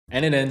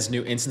n8n's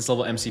new instance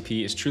level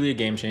MCP is truly a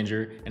game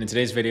changer, and in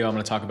today's video, I'm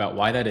going to talk about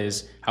why that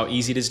is, how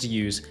easy it is to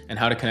use, and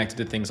how to connect it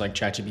to things like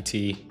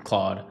ChatGPT,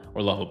 Claude,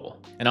 or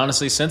Lovable. And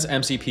honestly, since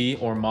MCP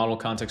or Model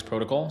Context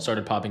Protocol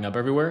started popping up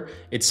everywhere,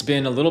 it's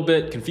been a little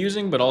bit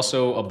confusing, but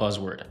also a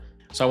buzzword.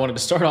 So I wanted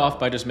to start off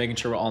by just making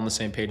sure we're all on the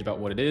same page about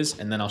what it is,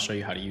 and then I'll show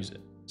you how to use it.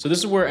 So this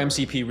is where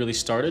MCP really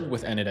started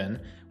with n8n,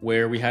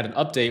 where we had an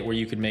update where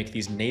you could make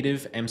these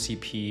native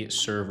MCP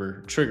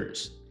server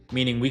triggers.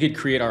 Meaning we could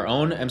create our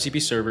own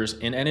MCP servers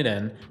in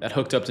n8n that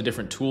hooked up to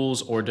different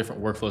tools or different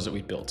workflows that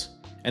we built.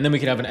 And then we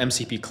could have an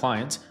MCP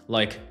client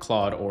like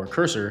Claude or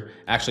Cursor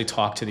actually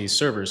talk to these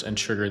servers and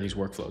trigger these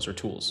workflows or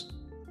tools.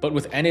 But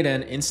with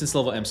n8n instance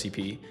level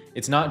MCP,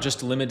 it's not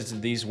just limited to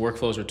these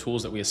workflows or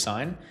tools that we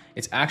assign,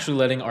 it's actually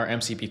letting our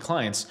MCP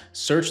clients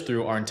search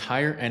through our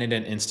entire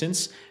n8n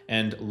instance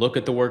and look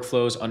at the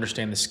workflows,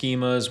 understand the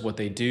schemas, what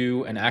they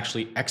do, and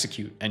actually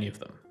execute any of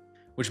them.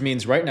 Which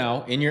means right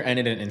now in your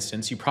n8n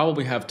instance, you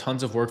probably have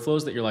tons of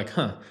workflows that you're like,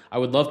 I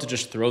would love to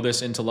just throw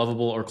this into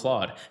Lovable or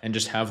Claude and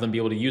just have them be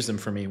able to use them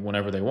for me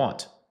whenever they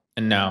want.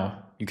 And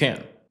now you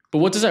can. But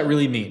what does that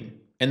really mean?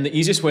 And the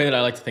easiest way that I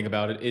like to think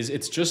about it is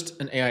it's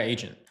just an AI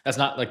agent. That's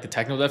not like the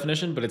technical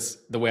definition, but it's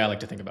the way I like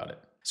to think about it.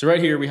 So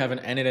right here, we have an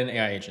n8n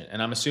AI agent, and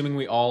I'm assuming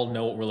we all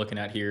know what we're looking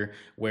at here,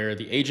 where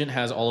the agent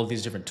has all of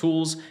these different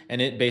tools,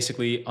 and it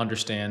basically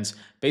understands,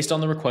 based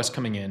on the request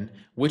coming in,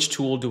 which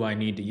tool do I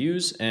need to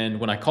use, and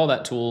when I call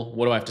that tool,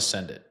 what do I have to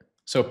send it?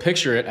 So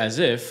picture it as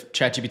if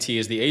ChatGPT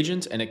is the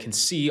agent, and it can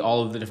see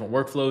all of the different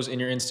workflows in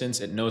your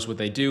instance, it knows what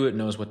they do, it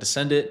knows what to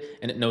send it,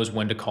 and it knows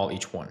when to call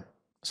each one.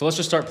 So let's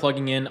just start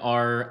plugging in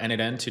our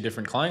n8n to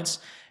different clients.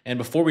 And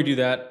before we do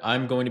that,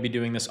 I'm going to be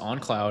doing this on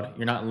cloud.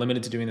 You're not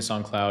limited to doing this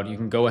on cloud. You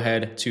can go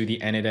ahead to the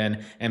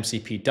n8n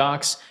MCP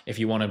docs if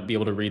you want to be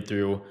able to read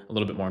through a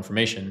little bit more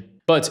information.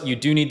 But you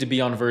do need to be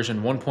on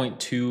version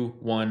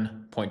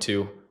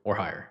 1.21.2 or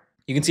higher.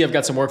 You can see I've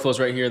got some workflows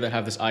right here that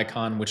have this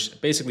icon, which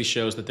basically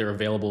shows that they're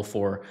available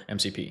for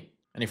MCP.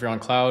 And if you're on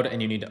cloud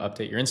and you need to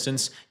update your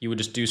instance, you would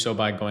just do so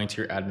by going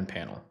to your admin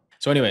panel.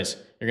 So anyways,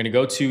 you're going to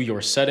go to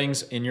your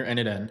settings in your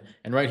n8n,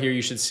 and right here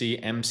you should see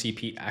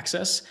MCP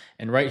access.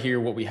 And right here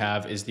what we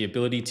have is the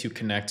ability to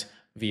connect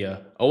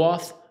via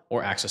OAuth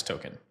or access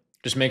token.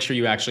 Just make sure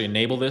you actually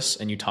enable this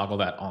and you toggle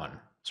that on.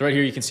 So right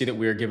here you can see that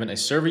we are given a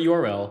server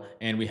URL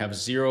and we have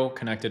 0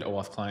 connected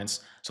OAuth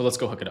clients. So let's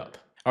go hook it up.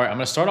 All right, I'm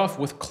going to start off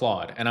with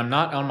Claude, and I'm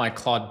not on my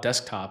Claude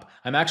desktop.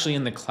 I'm actually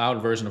in the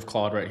cloud version of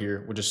Claude right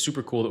here, which is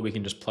super cool that we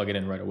can just plug it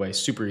in right away,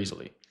 super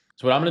easily.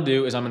 So what I'm going to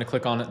do is I'm going to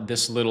click on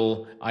this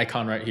little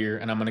icon right here,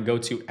 and I'm going to go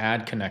to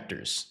add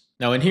connectors.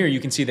 Now in here,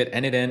 you can see that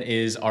n8n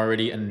is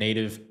already a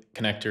native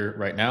connector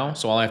right now.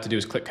 So all I have to do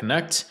is click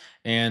connect,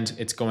 and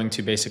it's going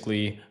to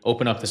basically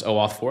open up this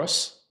OAuth for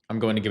us. I'm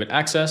going to give it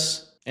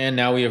access. And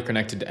now we have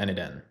connected to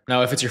n8n.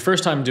 Now, if it's your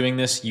first time doing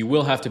this, you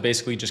will have to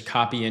basically just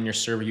copy in your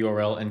server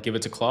URL and give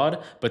it to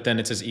Claude, but then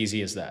it's as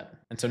easy as that.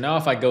 And so now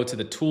if I go to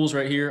the tools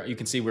right here, you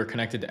can see we're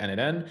connected to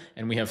n8n,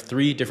 and we have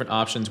 3 different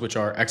options, which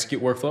are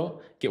execute workflow,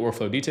 get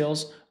workflow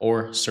details,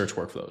 or search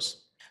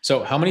workflows.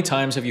 So how many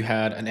times have you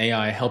had an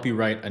AI help you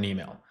write an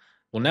email?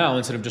 Well, now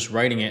instead of just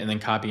writing it and then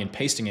copy and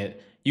pasting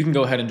it, you can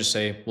go ahead and just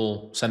say,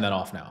 well, send that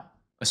off now.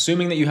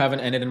 Assuming that you have an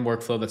n8n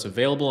workflow that's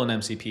available in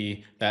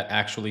MCP that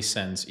actually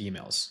sends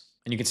emails.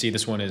 And you can see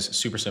this one is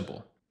super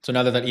simple. So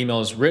now that that email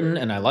is written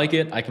and I like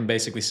it, I can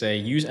basically say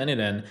use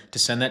n8n to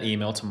send that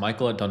email to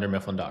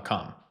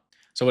michael@dundermifflin.com.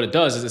 So what it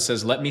does is it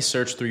says, let me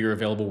search through your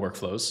available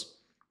workflows.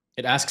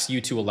 It asks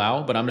you to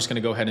allow, but I'm just going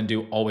to go ahead and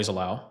do always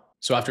allow.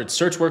 So after it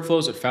searched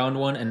workflows, it found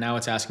one, and now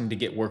it's asking to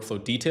get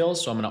workflow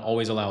details. So I'm going to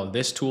always allow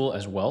this tool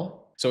as well.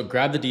 So it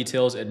grabbed the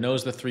details, it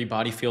knows the 3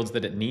 body fields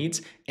that it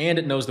needs, and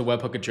it knows the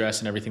webhook address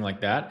and everything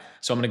like that.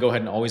 So I'm going to go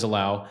ahead and always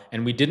allow,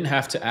 and we didn't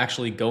have to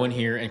actually go in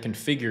here and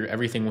configure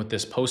everything with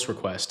this post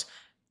request.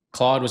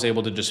 Claude was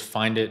able to just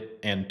find it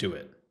and do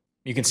it.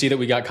 You can see that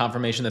we got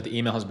confirmation that the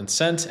email has been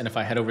sent, and if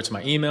I head over to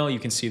my email, you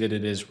can see that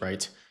it is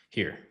right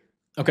here.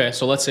 Okay,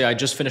 so let's say I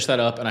just finished that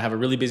up and I have a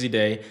really busy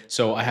day.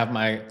 So I have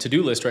my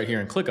to-do list right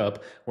here in ClickUp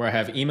where I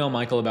have email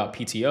Michael about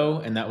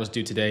PTO, and that was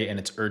due today and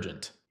it's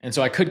urgent. And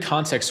so I could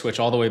context switch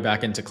all the way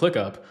back into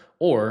ClickUp,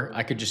 or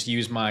I could just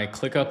use my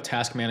ClickUp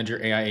Task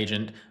Manager AI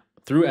agent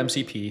through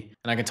MCP,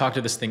 and I can talk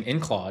to this thing in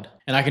Claude,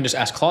 and I can just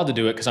ask Claude to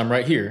do it because I'm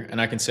right here,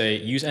 and I can say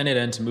use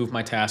n8n to move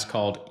my task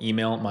called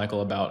email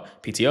Michael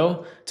about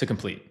PTO to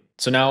complete.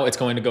 So now it's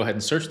going to go ahead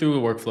and search through the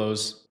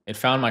workflows. It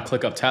found my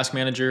ClickUp Task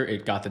Manager,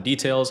 it got the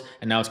details,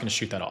 and now it's going to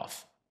shoot that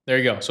off. There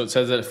you go. So it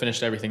says that it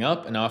finished everything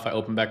up, and now if I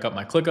open back up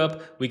my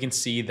ClickUp, we can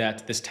see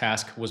that this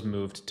task was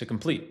moved to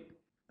complete.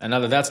 And now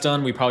that that's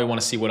done, we probably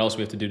want to see what else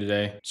we have to do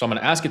today. So I'm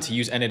going to ask it to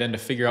use n8n to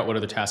figure out what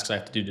other tasks I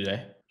have to do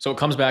today. So it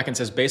comes back and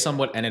says, based on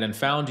what n8n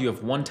found, you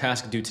have 1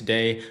 task due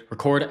today.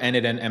 Record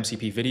n8n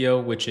MCP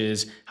video, which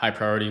is high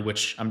priority,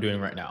 which I'm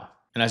doing right now.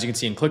 And as you can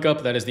see in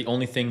ClickUp, that is the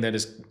only thing that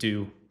is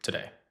due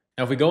today.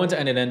 Now, if we go into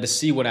n8n to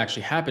see what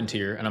actually happened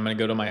here, and I'm going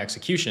to go to my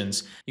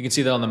executions, you can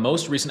see that on the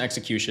most recent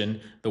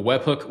execution, the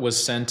webhook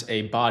was sent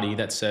a body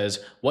that says,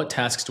 what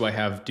tasks do I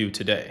have due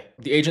today?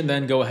 The agent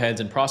then go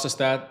ahead and process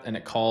that, and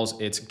it calls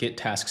its get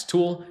tasks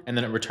tool, and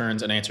then it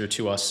returns an answer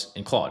to us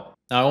in Claude.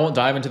 Now, I won't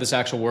dive into this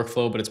actual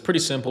workflow, but it's pretty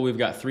simple. We've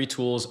got 3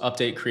 tools: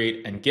 update,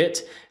 create, and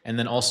get. And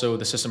then also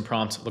the system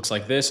prompt looks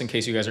like this in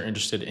case you guys are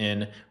interested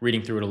in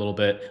reading through it a little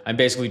bit. I'm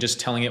basically just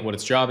telling it what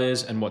its job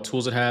is and what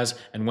tools it has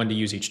and when to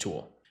use each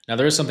tool. Now,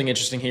 there is something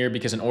interesting here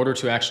because in order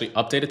to actually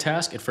update a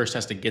task, it first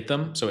has to get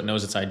them so it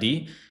knows its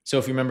ID. So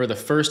if you remember the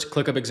first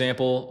ClickUp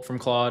example from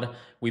Claude,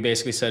 we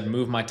basically said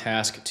move my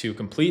task to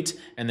complete,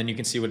 and then you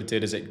can see what it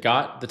did is it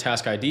got the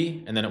task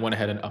ID and then it went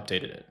ahead and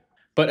updated it.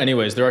 But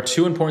anyways, there are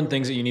 2 important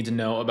things that you need to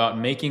know about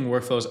making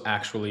workflows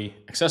actually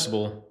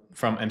accessible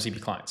from MCP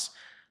clients.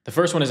 The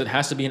first one is it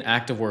has to be an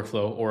active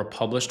workflow or a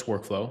published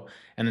workflow.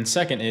 And then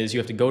second is you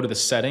have to go to the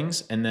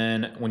settings, and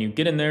then when you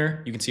get in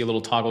there, you can see a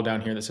little toggle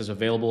down here that says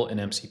available in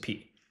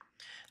MCP.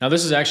 Now,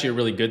 this is actually a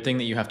really good thing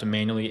that you have to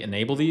manually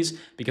enable these,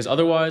 because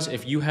otherwise,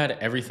 if you had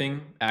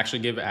everything actually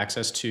give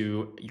access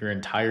to your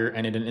entire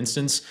n8n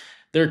instance,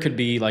 there could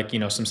be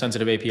some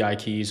sensitive API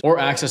keys or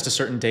access to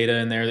certain data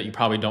in there that you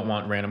probably don't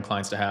want random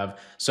clients to have.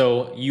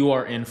 So you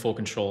are in full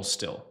control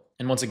still.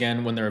 And once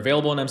again, when they're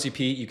available in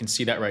MCP, you can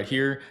see that right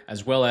here,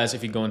 as well as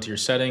if you go into your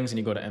settings and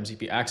you go to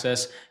MCP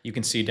access, you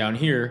can see down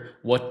here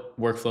what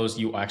workflows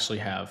you actually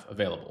have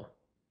available.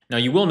 Now,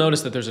 you will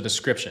notice that there's a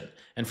description,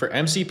 and for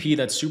MCP,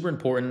 that's super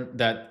important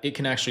that it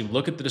can actually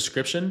look at the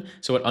description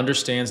so it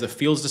understands the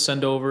fields to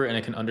send over and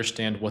it can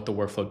understand what the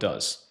workflow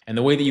does. And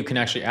the way that you can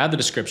actually add the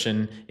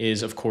description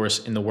is, of course,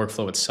 in the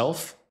workflow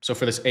itself. So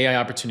for this AI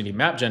opportunity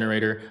map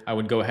generator, I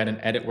would go ahead and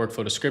edit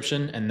workflow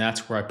description, and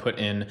that's where I put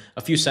in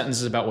a few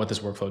sentences about what this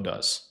workflow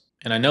does.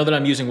 And I know that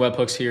I'm using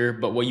webhooks here,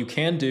 but what you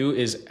can do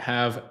is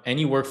have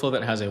any workflow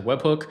that has a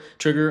webhook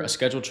trigger, a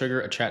schedule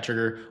trigger, a chat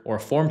trigger, or a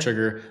form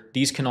trigger.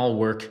 These can all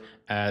work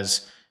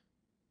as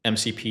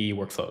MCP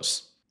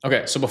workflows.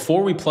 Okay, so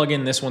before we plug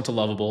in this one to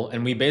Lovable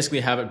and we basically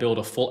have it build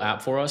a full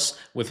app for us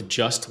with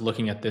just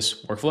looking at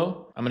this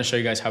workflow, I'm gonna show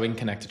you guys how we can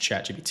connect to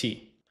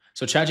ChatGPT.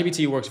 So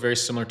ChatGPT works very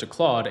similar to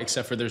Claude,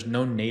 except for there's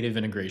no native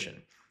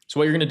integration. So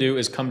what you're gonna do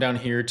is come down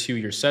here to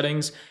your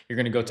settings, you're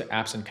gonna go to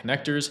apps and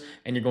connectors,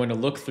 and you're going to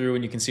look through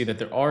and you can see that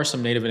there are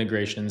some native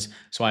integrations.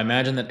 So I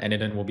imagine that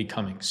n8n will be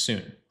coming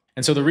soon.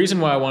 And so the reason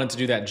why I wanted to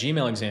do that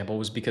Gmail example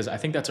was because I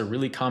think that's a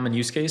really common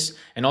use case.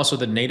 And also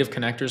the native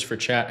connectors for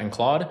Chat and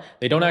Claude,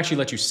 they don't actually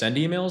let you send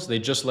emails, they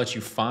just let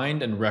you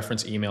find and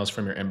reference emails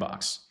from your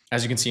inbox.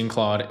 As you can see in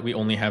Claude, we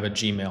only have a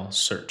Gmail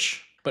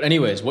search. But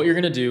anyways, what you're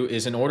gonna do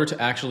is in order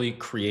to actually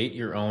create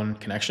your own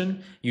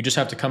connection, you just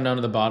have to come down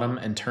to the bottom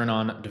and turn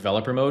on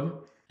developer mode.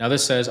 Now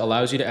this says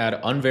allows you to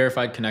add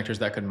unverified connectors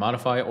that could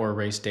modify or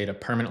erase data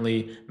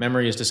permanently,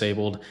 memory is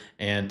disabled,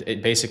 and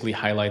it basically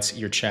highlights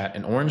your chat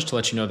in orange to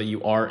let you know that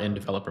you are in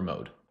developer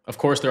mode. Of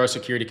course, there are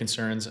security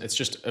concerns. It's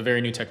just a very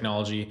new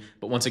technology,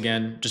 but once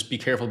again, just be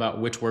careful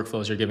about which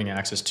workflows you're giving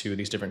access to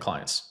these different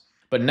clients.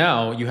 But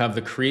now you have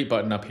the create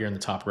button up here in the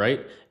top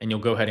right, and you'll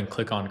go ahead and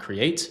click on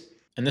create.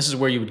 And this is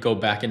where you would go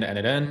back into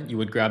n8n, you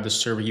would grab the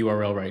server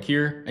URL right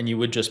here, and you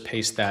would just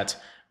paste that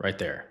right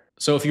there.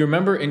 So if you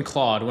remember in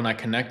Claude, when I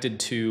connected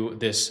to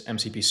this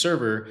MCP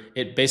server,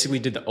 it basically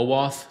did the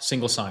OAuth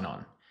single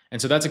sign-on.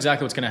 And so that's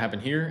exactly what's gonna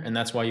happen here, and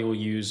that's why you will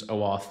use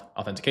OAuth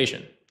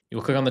authentication. You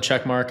will click on the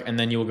check mark, and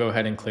then you will go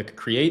ahead and click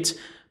create.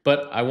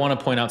 But I wanna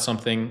point out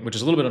something, which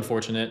is a little bit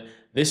unfortunate.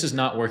 This is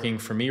not working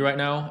for me right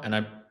now, and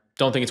I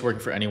don't think it's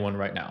working for anyone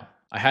right now.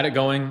 I had it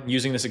going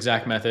using this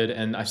exact method,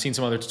 and I've seen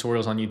some other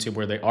tutorials on YouTube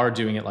where they are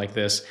doing it like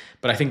this,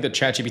 but I think that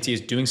ChatGPT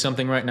is doing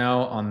something right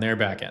now on their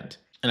back end.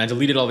 And I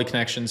deleted all the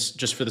connections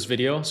just for this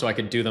video so I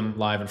could do them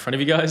live in front of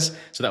you guys,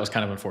 so that was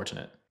kind of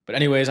unfortunate. But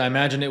anyways, I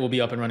imagine it will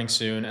be up and running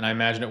soon, and I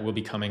imagine it will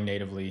be coming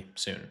natively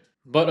soon.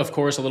 But of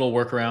course, a little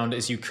workaround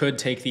is you could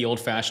take the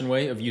old-fashioned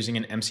way of using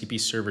an MCP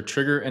Server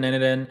Trigger in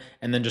n8n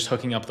and then just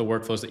hooking up the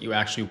workflows that you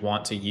actually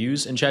want to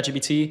use in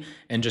ChatGPT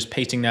and just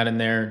pasting that in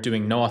there,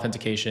 doing no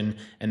authentication,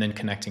 and then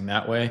connecting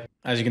that way.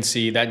 As you can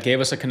see, that gave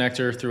us a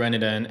connector through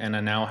n8n, and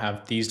I now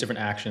have these different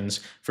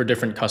actions for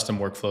different custom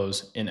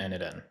workflows in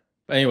n8n.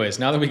 But anyways,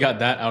 now that we got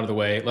that out of the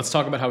way, let's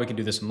talk about how we can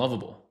do this in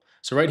Lovable.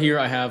 So right here,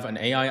 I have an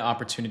AI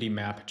opportunity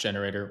map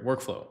generator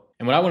workflow.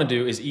 And what I want to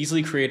do is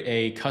easily create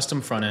a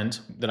custom front end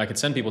that I could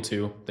send people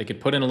to. They could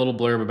put in a little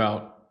blurb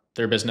about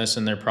their business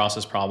and their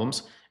process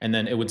problems, and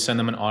then it would send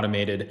them an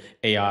automated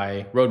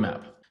AI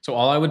roadmap. So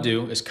all I would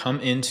do is come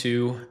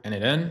into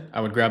n8n,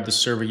 I would grab the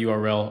server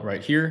URL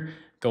right here,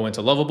 go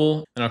into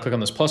Lovable, and I'll click on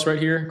this plus right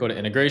here, go to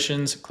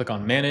integrations, click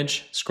on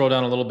manage, scroll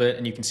down a little bit,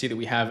 and you can see that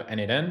we have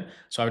n8n.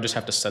 So I would just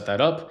have to set that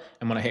up.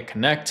 And when I hit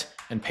connect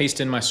and paste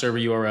in my server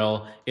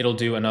URL, it'll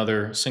do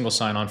another single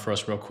sign-on for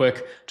us real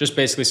quick, just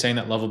basically saying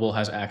that Lovable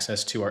has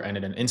access to our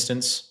n8n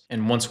instance.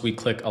 And once we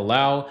click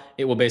allow,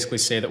 it will basically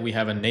say that we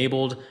have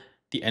enabled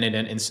the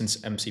n8n instance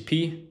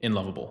MCP in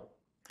Lovable.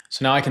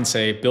 So now I can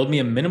say, build me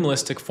a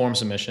minimalistic form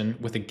submission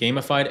with a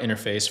gamified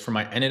interface for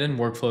my n8n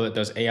workflow that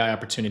does AI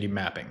opportunity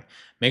mapping.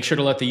 Make sure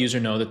to let the user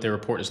know that their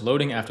report is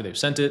loading after they've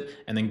sent it,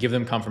 and then give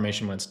them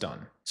confirmation when it's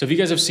done. So if you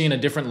guys have seen a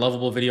different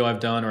Lovable video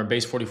I've done or a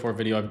base 44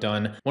 video I've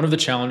done, one of the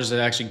challenges is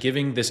actually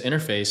giving this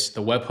interface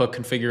the webhook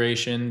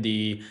configuration,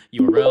 the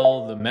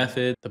URL, the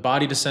method, the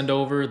body to send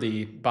over,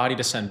 the body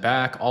to send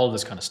back, all of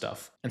this kind of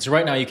stuff. And so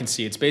right now you can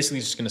see it's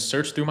basically just going to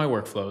search through my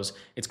workflows.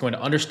 It's going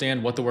to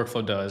understand what the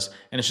workflow does,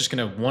 and it's just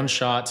going to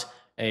one-shot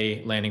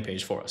a landing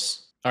page for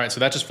us. All right,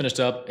 so that just finished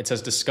up. It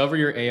says, discover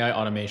your AI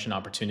automation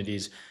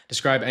opportunities,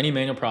 describe any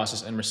manual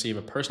process, and receive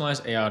a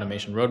personalized AI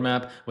automation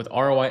roadmap with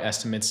ROI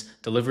estimates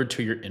delivered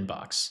to your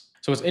inbox.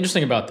 So what's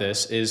interesting about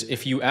this is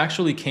if you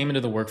actually came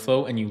into the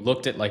workflow and you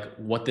looked at like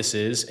what this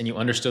is and you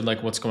understood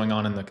like what's going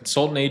on in the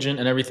consultant agent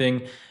and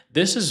everything,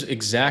 this is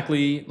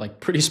exactly like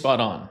pretty spot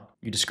on.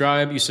 You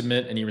describe, you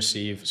submit, and you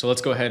receive. So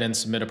let's go ahead and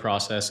submit a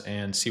process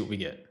and see what we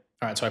get.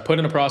 All right, so I put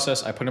in a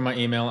process, I put in my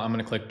email, I'm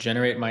gonna click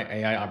generate my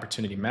AI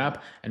opportunity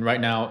map, and right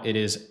now it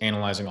is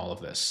analyzing all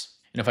of this.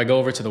 And if I go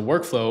over to the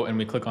workflow and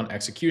we click on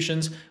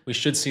executions, we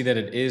should see that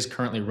it is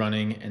currently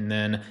running, and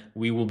then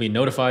we will be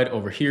notified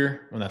over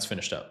here when that's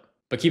finished up.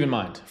 But keep in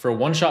mind, for a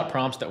one-shot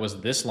prompt that was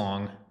this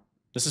long,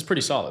 this is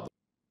pretty solid.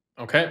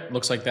 Okay,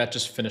 looks like that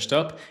just finished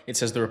up. It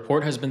says the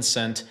report has been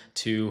sent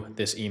to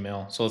this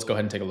email. So let's go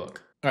ahead and take a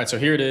look. All right, so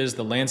here it is,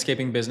 the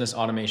Landscaping Business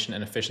Automation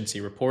and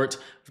Efficiency Report.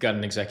 We've got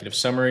an executive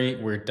summary.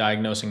 We're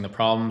diagnosing the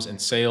problems in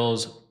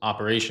sales,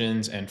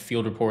 operations, and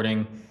field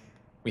reporting.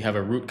 We have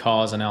a root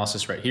cause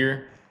analysis right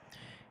here.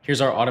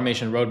 Here's our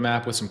automation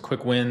roadmap with some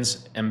quick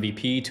wins,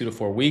 MVP 2 to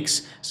 4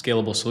 weeks,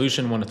 scalable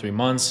solution 1 to 3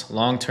 months,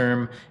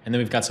 long-term, and then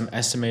we've got some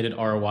estimated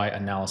ROI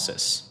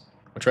analysis,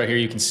 which right here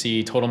you can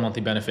see total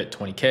monthly benefit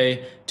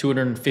 20K,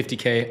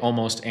 250K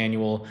almost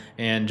annual,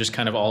 and just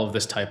kind of all of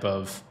this type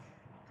of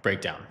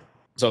breakdown.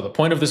 So the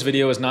point of this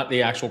video is not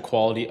the actual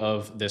quality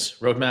of this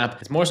roadmap.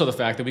 It's more so the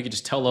fact that we could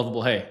just tell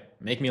Lovable, hey,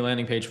 make me a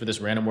landing page for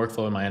this random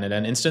workflow in my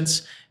n8n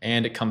instance,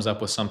 and it comes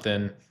up with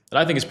something that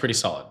I think is pretty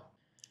solid.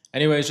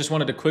 Anyways, just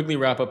wanted to quickly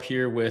wrap up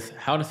here with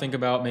how to think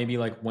about maybe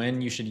like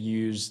when you should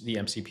use the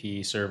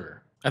MCP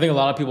server. I think a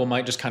lot of people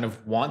might just kind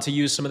of want to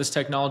use some of this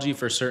technology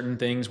for certain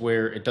things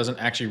where it doesn't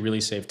actually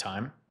really save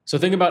time. So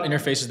think about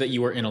interfaces that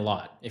you are in a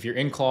lot. If you're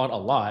in Claude a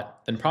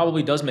lot, then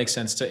probably does make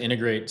sense to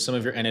integrate some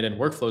of your n8n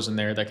workflows in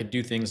there that could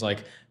do things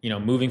like,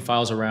 moving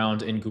files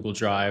around in Google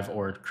Drive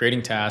or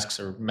creating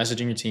tasks or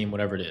messaging your team,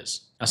 whatever it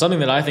is. Now, something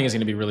that I think is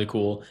going to be really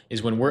cool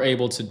is when we're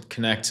able to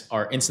connect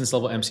our instance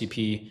level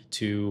MCP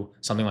to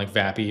something like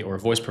VAPI or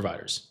voice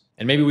providers.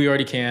 And maybe we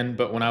already can,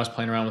 but when I was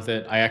playing around with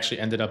it, I actually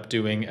ended up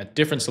doing a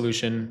different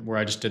solution where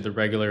I just did the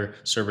regular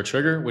server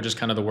trigger, which is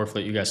kind of the workflow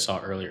that you guys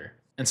saw earlier.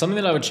 And something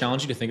that I would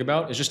challenge you to think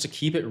about is just to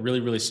keep it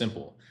really, really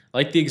simple.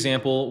 Like the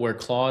example where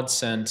Claude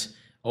sent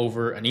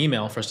over an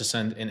email for us to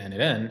send in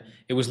n8n,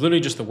 it was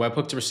literally just the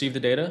webhook to receive the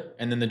data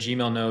and then the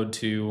Gmail node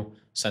to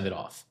send it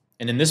off.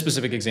 And in this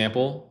specific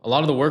example, a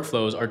lot of the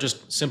workflows are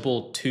just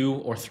simple 2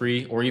 or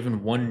 3 or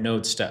even 1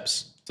 node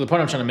steps. So the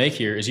point I'm trying to make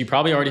here is you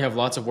probably already have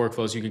lots of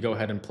workflows you could go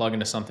ahead and plug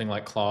into something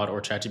like Claude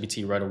or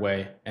ChatGPT right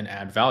away and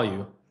add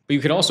value. But you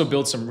could also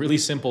build some really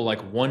simple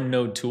like 1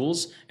 node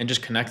tools and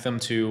just connect them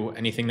to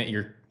anything that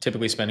you're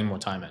typically spending more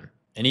time in.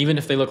 And even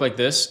if they look like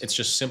this, it's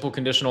just simple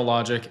conditional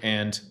logic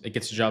and it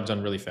gets the job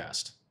done really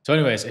fast. So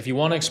anyways, if you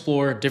want to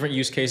explore different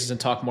use cases and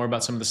talk more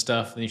about some of the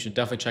stuff, then you should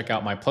definitely check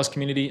out my Plus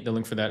community. The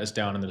link for that is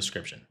down in the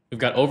description.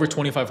 We've got over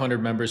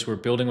 2,500 members who are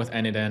building with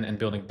n8n and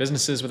building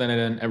businesses with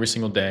n8n every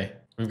single day.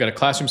 We've got a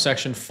classroom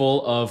section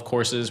full of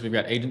courses. We've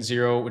got Agent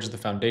Zero, which is the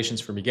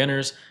foundations for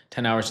beginners,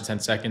 10 hours to 10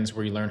 seconds,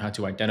 where you learn how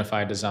to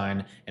identify,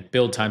 design, and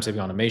build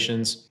time-saving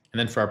automations. And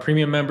then for our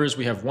premium members,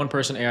 we have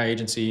one-person AI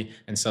agency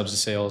and subs to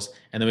sales.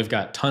 And then we've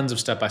got tons of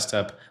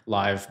step-by-step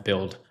live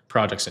build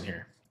projects in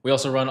here. We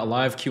also run a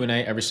live Q&A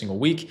every single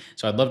week,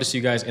 so I'd love to see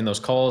you guys in those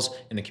calls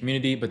in the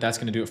community, but that's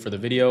gonna do it for the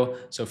video.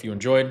 So if you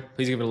enjoyed,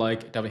 please give it a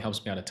like. It definitely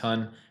helps me out a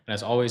ton. And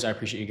as always, I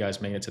appreciate you guys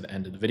making it to the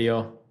end of the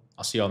video.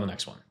 I'll see you all in the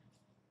next one.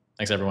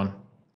 Thanks, everyone.